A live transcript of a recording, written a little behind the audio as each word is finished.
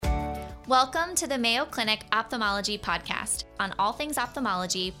Welcome to the Mayo Clinic Ophthalmology Podcast on all things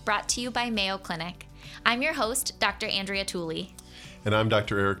ophthalmology, brought to you by Mayo Clinic. I'm your host, Dr. Andrea Tooley. And I'm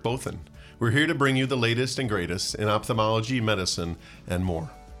Dr. Eric Bothan. We're here to bring you the latest and greatest in ophthalmology, medicine, and more.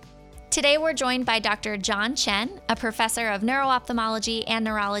 Today we're joined by Dr. Chen, a professor of neuro-ophthalmology and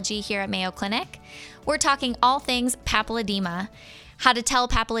neurology here at Mayo Clinic. We're talking all things papilledema, how to tell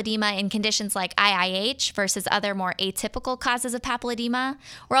papilledema in conditions like IIH versus other more atypical causes of papilledema.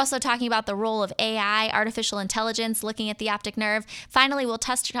 We're also talking about the role of AI, artificial intelligence, looking at the optic nerve. Finally, we'll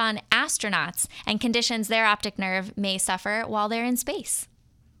touch on astronauts and conditions their optic nerve may suffer while they're in space.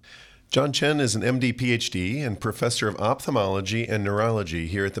 Chen is an MD, PhD, and professor of ophthalmology and neurology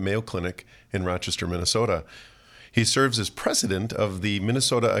here at the Mayo Clinic in Rochester, Minnesota. He serves as president of the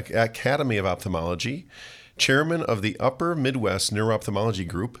Minnesota Academy of Ophthalmology, chairman of the Upper Midwest Neuro-Ophthalmology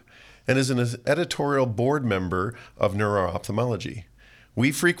Group, and is an editorial board member of Neuro-Ophthalmology.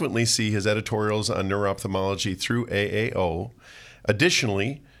 We frequently see his editorials on neuro-ophthalmology through AAO.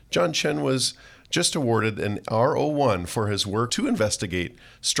 Additionally, Chen was just awarded an R01 for his work to investigate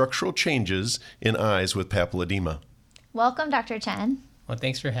structural changes in eyes with papilledema. Welcome, Dr. Chen. Well,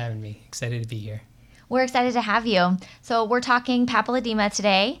 thanks for having me. Excited to be here. We're excited to have you. So we're talking papilledema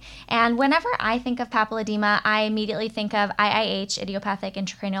today. And whenever I think of papilledema, I immediately think of IIH, idiopathic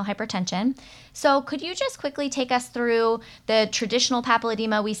intracranial hypertension. So could you just quickly take us through the traditional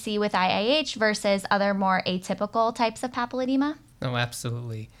papilledema we see with IIH versus other more atypical types of papilledema? Oh,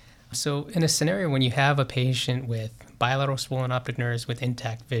 absolutely. So in a scenario when you have a patient with bilateral swollen optic nerves with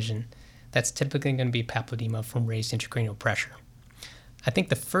intact vision, that's typically going to be papilledema from raised intracranial pressure. I think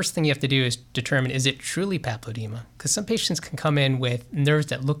the first thing you have to do is determine, is it truly papilledema? Because some patients can come in with nerves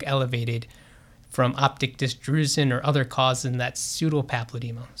that look elevated from optic disc drusen or other causes, and that's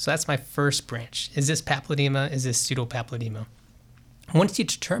pseudopapilledema. So that's my first branch. Is this papilledema? Is this pseudopapilledema? Once you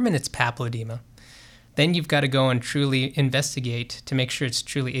determine it's papilledema, then you've got to go and truly investigate to make sure it's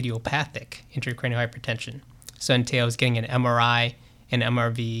truly idiopathic intracranial hypertension. So it entails getting an MRI, an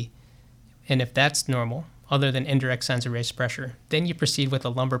MRV, and if that's normal, other than indirect signs of raised pressure, then you proceed with a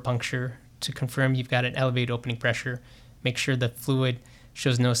lumbar puncture to confirm you've got an elevated opening pressure, make sure the fluid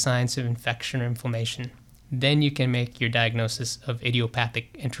shows no signs of infection or inflammation. Then you can make your diagnosis of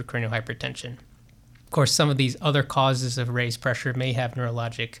idiopathic intracranial hypertension. Of course, some of these other causes of raised pressure may have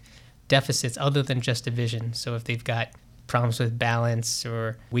neurologic deficits other than just a vision. So if they've got problems with balance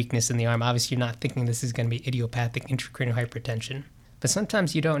or weakness in the arm, obviously you're not thinking this is going to be idiopathic intracranial hypertension. But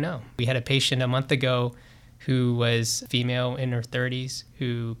sometimes you don't know. We had a patient a month ago who was female in her 30s,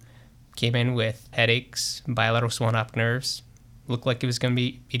 who came in with headaches, bilateral swollen optic nerves, looked like it was going to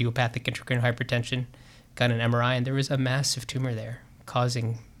be idiopathic intracranial hypertension, got an MRI, and there was a massive tumor there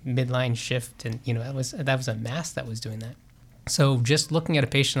causing midline shift, and that was a mass that was doing that. So just looking at a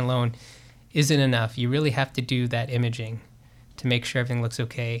patient alone isn't enough. You really have to do that imaging to make sure everything looks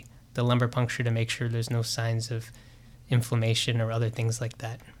okay, the lumbar puncture to make sure there's no signs of inflammation or other things like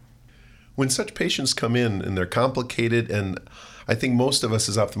that. When such patients come in and they're complicated, and I think most of us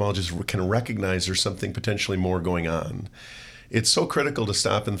as ophthalmologists can recognize there's something potentially more going on, it's so critical to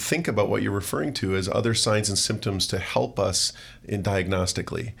stop and think about what you're referring to as other signs and symptoms to help us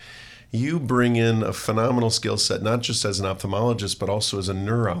diagnostically. You bring in a phenomenal skill set, not just as an ophthalmologist, but also as a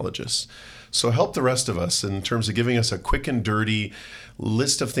neurologist. So help the rest of us in terms of giving us a quick and dirty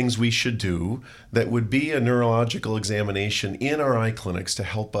list of things we should do that would be a neurological examination in our eye clinics to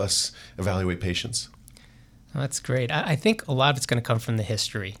help us evaluate patients. Well, that's great. I think a lot of it's going to come from the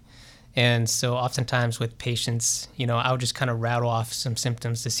history. And so oftentimes with patients, I'll just kind of rattle off some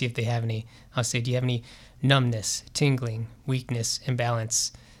symptoms to see if they have any. I'll say, do you have any numbness, tingling, weakness,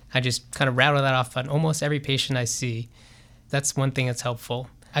 imbalance? I just kind of rattle that off on almost every patient I see. That's one thing that's helpful.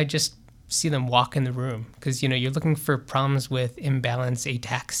 I just see them walk in the room because, you're looking for problems with imbalance,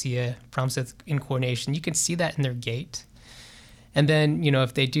 ataxia, problems with incoordination. You can see that in their gait. And then,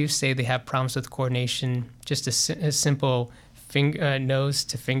 if they do say they have problems with coordination, just a simple nose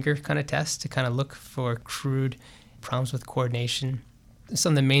to finger kind of test to kind of look for crude problems with coordination.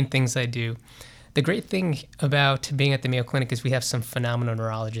 Some of the main things I do. The great thing about being at the Mayo Clinic is we have some phenomenal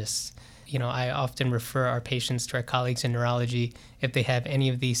neurologists. I often refer our patients to our colleagues in neurology if they have any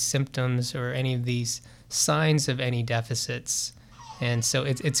of these symptoms or any of these signs of any deficits. And so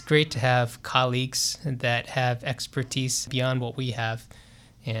it's great to have colleagues that have expertise beyond what we have.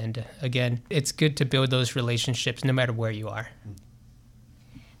 And again, it's good to build those relationships no matter where you are.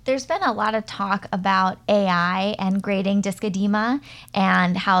 There's been a lot of talk about AI and grading discedema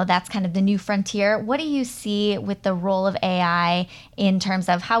and how that's kind of the new frontier. What do you see with the role of AI in terms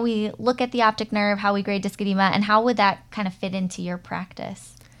of how we look at the optic nerve, how we grade discedema, and how would that kind of fit into your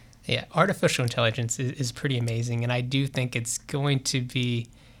practice? Yeah, artificial intelligence is pretty amazing, and I do think it's going to be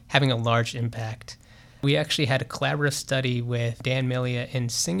having a large impact. We actually had a collaborative study with Dan Milia in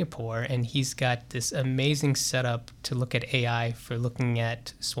Singapore, and he's got this amazing setup to look at AI for looking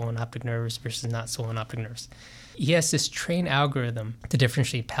at swollen optic nerves versus not swollen optic nerves. He has this trained algorithm to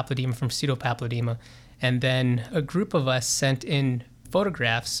differentiate papilledema from pseudopapilledema, and then a group of us sent in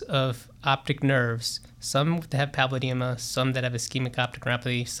photographs of optic nerves, some that have papilledema, some that have ischemic optic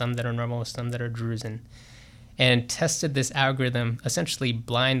neuropathy, some that are normal, some that are drusen, and tested this algorithm essentially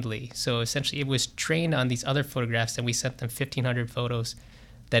blindly. So essentially it was trained on these other photographs, and we sent them 1,500 photos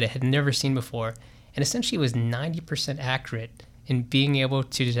that it had never seen before. And essentially it was 90% accurate in being able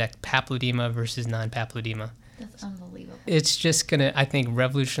to detect papilledema versus non-papilledema. That's unbelievable. It's just going to, I think,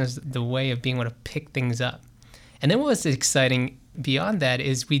 revolutionize the way of being able to pick things up. And then what was exciting beyond that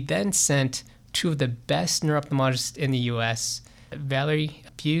is we then sent two of the best neuro-ophthalmologists in the U.S., Valerie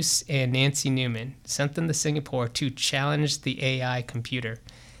Buse and Nancy Newman, sent them to Singapore to challenge the AI computer.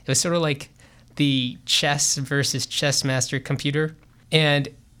 It was sort of like the chess versus chess master computer. And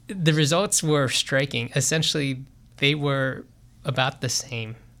the results were striking. Essentially, they were about the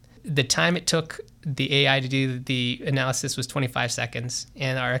same. The time it took the AI to do the analysis was 25 seconds,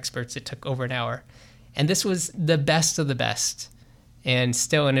 and our experts, it took over an hour. And this was the best of the best, and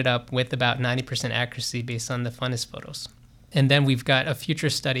still ended up with about 90% accuracy based on the fundus photos. And then we've got a future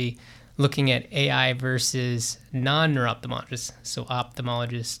study looking at AI versus non-neuro-ophthalmologists, so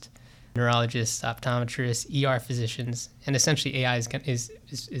ophthalmologists, neurologists, optometrists, ER physicians, and essentially AI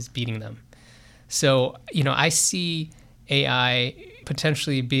is beating them. So, I see AI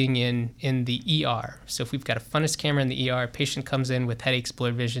potentially being in the ER. So if we've got a fundus camera in the ER, patient comes in with headaches,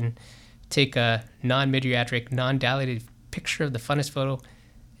 blurred vision, take a non-mydriatric, non-dilated picture of the fundus photo,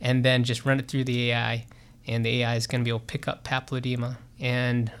 and then just run it through the AI, and the AI is going to be able to pick up papilledema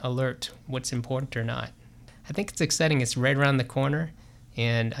and alert what's important or not. I think it's exciting. It's right around the corner,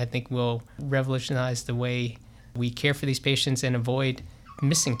 and I think we'll revolutionize the way we care for these patients and avoid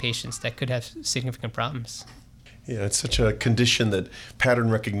missing patients that could have significant problems. Yeah, it's such a condition that pattern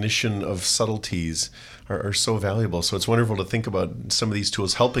recognition of subtleties are so valuable. So it's wonderful to think about some of these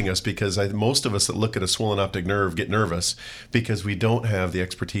tools helping us, because most of us that look at a swollen optic nerve get nervous because we don't have the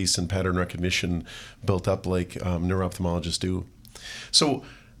expertise in pattern recognition built up like neuro-ophthalmologists do. So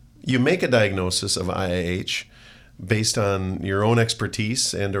you make a diagnosis of IIH based on your own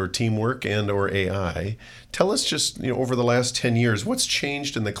expertise and or teamwork and or AI. Tell us just, over the last 10 years, what's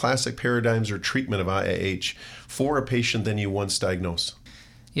changed in the classic paradigms or treatment of IIH for a patient than you once diagnosed?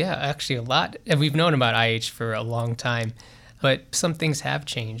 Yeah, actually a lot. And we've known about IH for a long time, but some things have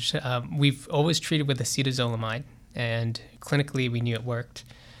changed. We've always treated with acetazolamide, and clinically we knew it worked.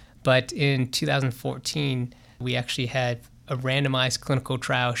 But in 2014, we actually had a randomized clinical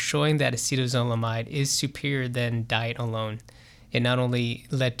trial showing that acetazolamide is superior than diet alone. It not only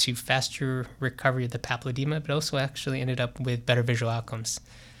led to faster recovery of the papilledema, but also actually ended up with better visual outcomes.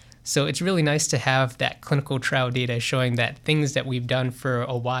 So it's really nice to have that clinical trial data showing that things that we've done for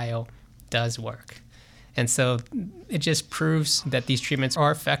a while does work. And so it just proves that these treatments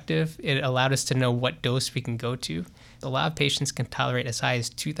are effective. It allowed us to know what dose we can go to. A lot of patients can tolerate as high as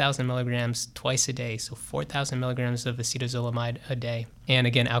 2,000 milligrams twice a day, so 4,000 milligrams of acetazolamide a day. And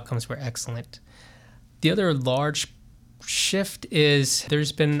again, outcomes were excellent. The other large shift is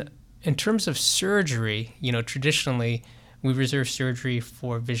there's been, in terms of surgery, traditionally we reserve surgery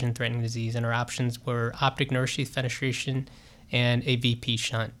for vision-threatening disease, and our options were optic nerve sheath fenestration and a VP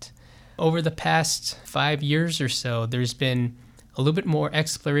shunt. Over the past 5 years or so, there's been a little bit more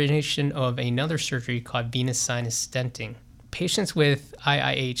exploration of another surgery called venous sinus stenting. Patients with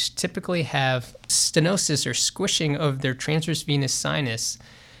IIH typically have stenosis or squishing of their transverse venous sinus,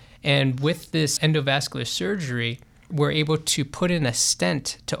 and with this endovascular surgery, we're able to put in a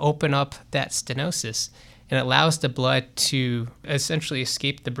stent to open up that stenosis, and it allows the blood to essentially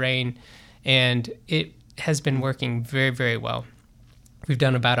escape the brain, and it has been working very, very well. We've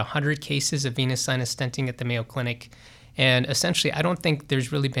done about 100 cases of venous sinus stenting at the Mayo Clinic, and essentially I don't think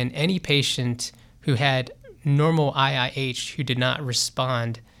there's really been any patient who had normal IIH who did not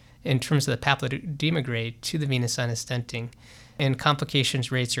respond in terms of the papilledema grade to the venous sinus stenting, and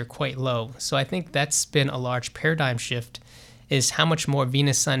complications rates are quite low. So I think that's been a large paradigm shift, is how much more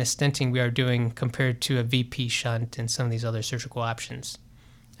venous sinus stenting we are doing compared to a VP shunt and some of these other surgical options.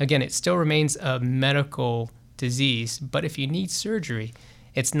 Again, it still remains a medical disease, but if you need surgery,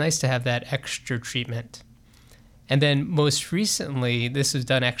 it's nice to have that extra treatment. And then most recently, this was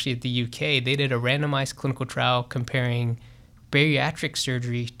done actually at the UK, they did a randomized clinical trial comparing bariatric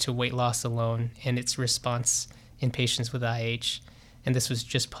surgery to weight loss alone and its response in patients with IH. and this was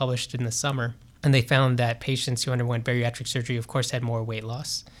just published in the summer. And they found that patients who underwent bariatric surgery, of course, had more weight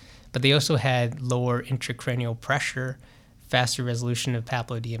loss, but they also had lower intracranial pressure, faster resolution of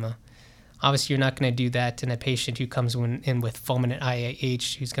papilledema. Obviously, you're not going to do that in a patient who comes in with fulminant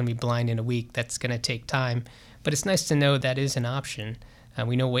IIH who's going to be blind in a week. That's going to take time, but it's nice to know that is an option.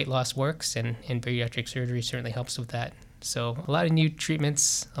 We know weight loss works, and bariatric surgery certainly helps with that. So a lot of new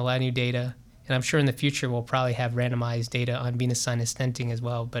treatments, a lot of new data, and I'm sure in the future we'll probably have randomized data on venous sinus stenting as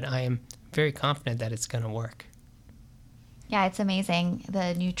well, but I am very confident that it's going to work. Yeah, it's amazing,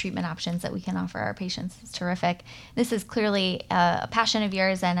 the new treatment options that we can offer our patients. It's terrific. This is clearly a passion of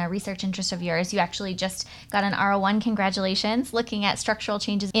yours and a research interest of yours. You actually just got an R01, congratulations, looking at structural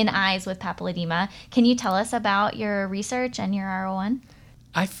changes in eyes with papilledema. Can you tell us about your research and your R01?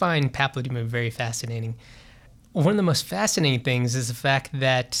 I find papilledema very fascinating. One of the most fascinating things is the fact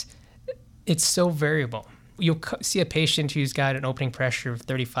that it's so variable. You'll see a patient who's got an opening pressure of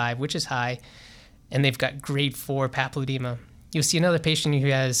 35, which is high, and they've got grade 4 papilledema. You'll see another patient who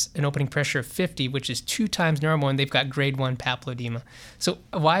has an opening pressure of 50, which is 2 times normal, and they've got grade 1 papilledema. So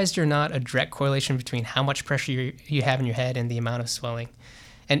why is there not a direct correlation between how much pressure you have in your head and the amount of swelling?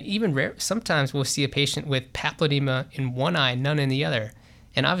 And even sometimes we'll see a patient with papilledema in one eye, none in the other.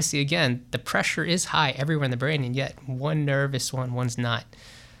 And obviously, again, the pressure is high everywhere in the brain, and yet one nerve is swollen, one's not.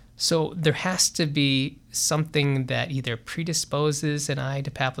 So there has to be something that either predisposes an eye to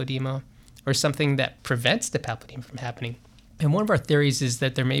papilledema or something that prevents the papilledema from happening. And one of our theories is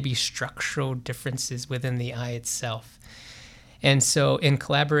that there may be structural differences within the eye itself. And so in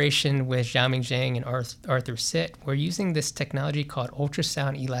collaboration with Xiaoming Zhang and Arthur Sitt, we're using this technology called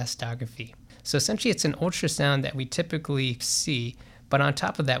ultrasound elastography. So essentially it's an ultrasound that we typically see, but on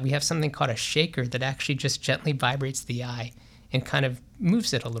top of that we have something called a shaker that actually just gently vibrates the eye and kind of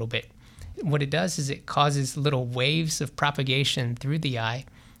moves it a little bit. What it does is it causes little waves of propagation through the eye,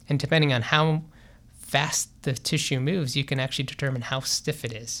 and depending on how fast the tissue moves, you can actually determine how stiff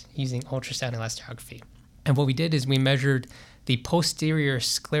it is using ultrasound elastography. And what we did is we measured the posterior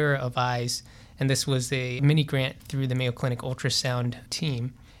sclera of eyes, and this was a mini grant through the Mayo Clinic ultrasound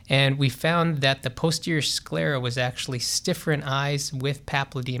team. And we found that the posterior sclera was actually stiffer in eyes with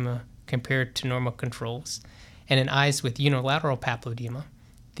papilledema compared to normal controls. And in eyes with unilateral papilledema,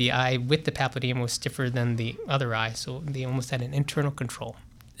 the eye with the papilledema was stiffer than the other eye, so they almost had an internal control.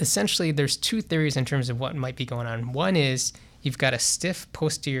 Essentially, there's 2 theories in terms of what might be going on. One is you've got a stiff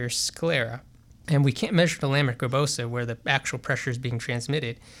posterior sclera, and we can't measure the lamina grubosa where the actual pressure is being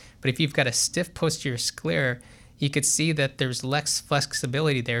transmitted. But if you've got a stiff posterior sclera, you could see that there's less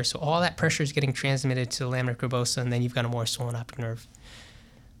flexibility there, so all that pressure is getting transmitted to the lamina grubosa, and then you've got a more swollen optic nerve.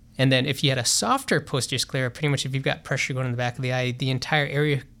 And then if you had a softer posterior sclera, pretty much if you've got pressure going in the back of the eye, the entire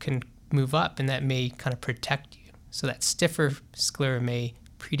area can move up, and that may kind of protect you. So that stiffer sclera may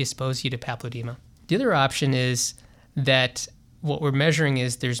predispose you to papilledema. The other option is that what we're measuring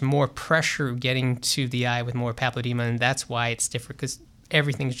is there's more pressure getting to the eye with more papilledema, and that's why it's stiffer, because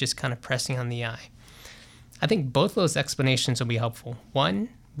everything's just kind of pressing on the eye. I think both those explanations will be helpful. One,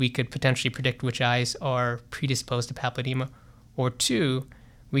 we could potentially predict which eyes are predisposed to papilledema, or 2,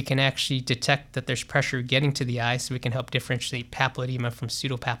 we can actually detect that there's pressure getting to the eye, so we can help differentiate papilledema from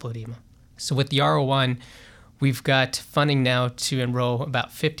pseudopapilledema. So with the R01, we've got funding now to enroll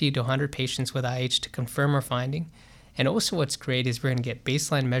about 50 to 100 patients with IH to confirm our finding. And also what's great is we're going to get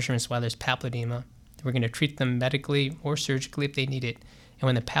baseline measurements while there's papilledema. We're going to treat them medically or surgically if they need it. And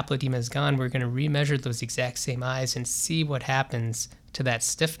when the papilledema is gone, we're going to remeasure those exact same eyes and see what happens to that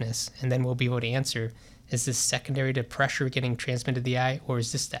stiffness. And then we'll be able to answer, is this secondary to pressure getting transmitted to the eye, or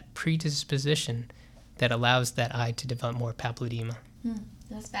is this that predisposition that allows that eye to develop more papilledema?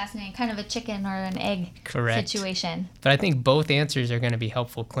 That's fascinating. Kind of a chicken or an egg Correct. Situation. But I think both answers are going to be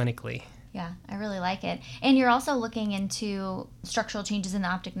helpful clinically. Yeah, I really like it. And you're also looking into structural changes in the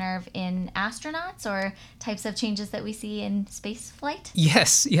optic nerve in astronauts or types of changes that we see in space flight?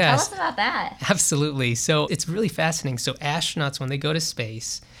 Yes. Tell us about that. Absolutely. So it's really fascinating. So astronauts, when they go to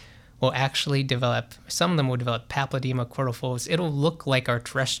space, will actually develop, some of them will develop papilledema corticofolds. It'll look like our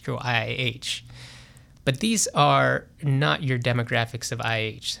terrestrial IIH. But these are not your demographics of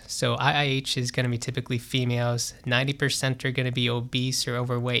IIH. So IIH is going to be typically females. 90% are going to be obese or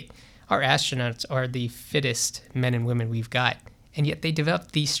overweight. Our astronauts are the fittest men and women we've got. And yet they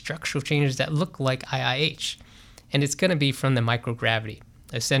develop these structural changes that look like IIH. And it's going to be from the microgravity.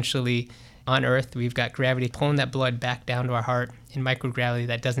 Essentially, on Earth, we've got gravity pulling that blood back down to our heart. In microgravity,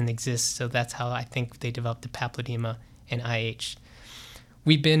 that doesn't exist. So that's how I think they developed the papilledema and IIH.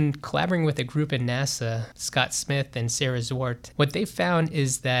 We've been collaborating with a group in NASA, Scott Smith and Sarah Zwart. What they found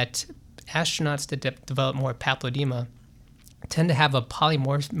is that astronauts that develop more papilledema tend to have a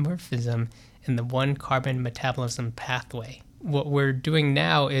polymorphism in the 1-carbon metabolism pathway. What we're doing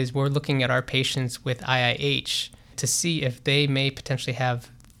now is we're looking at our patients with IIH to see if they may potentially have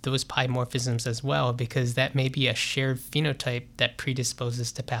those polymorphisms as well, because that may be a shared phenotype that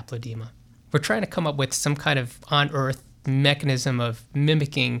predisposes to papilledema. We're trying to come up with some kind of on-earth mechanism of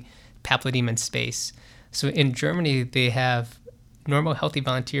mimicking papilledema in space. So in Germany, they have normal healthy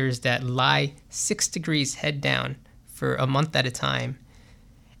volunteers that lie 6 degrees head down for a month at a time.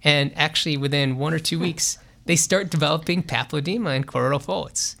 And actually within 1 or 2 weeks, they start developing papilledema and choroidal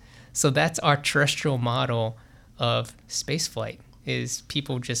folds. So that's our terrestrial model of spaceflight, is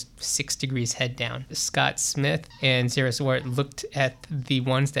people just 6 degrees head down. Scott Smith and Zara Zwart looked at the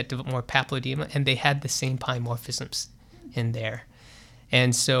ones that developed more papilledema, and they had the same polymorphisms in there.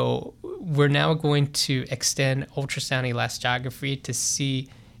 And so we're now going to extend ultrasound elastography to see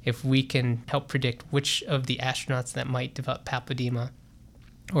if we can help predict which of the astronauts that might develop papilledema,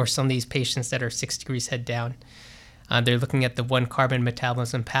 or some of these patients that are 6 degrees head down. They're looking at the 1-carbon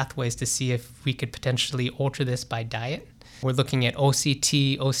metabolism pathways to see if we could potentially alter this by diet. We're looking at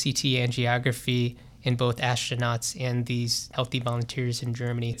OCT angiography in both astronauts and these healthy volunteers in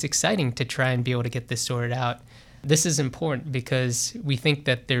Germany. It's exciting to try and be able to get this sorted out. This is important because we think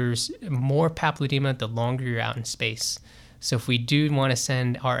that there's more papilledema the longer you're out in space. So if we do want to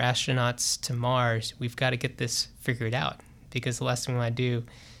send our astronauts to Mars, we've got to get this figured out, because the last thing we want to do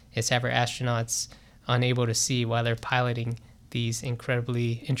is have our astronauts unable to see while they're piloting these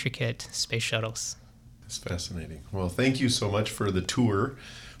incredibly intricate space shuttles. It's fascinating. Well, thank you so much for the tour,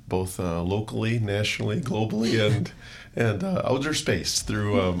 both locally, nationally, globally, and outer space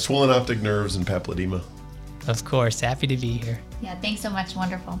through swollen optic nerves and papilledema. Of course, happy to be here. Yeah, thanks so much.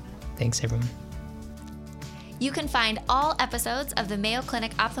 Wonderful. Thanks, everyone. You can find all episodes of the Mayo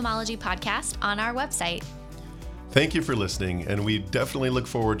Clinic Ophthalmology Podcast on our website. Thank you for listening, and we definitely look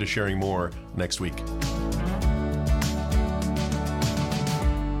forward to sharing more next week.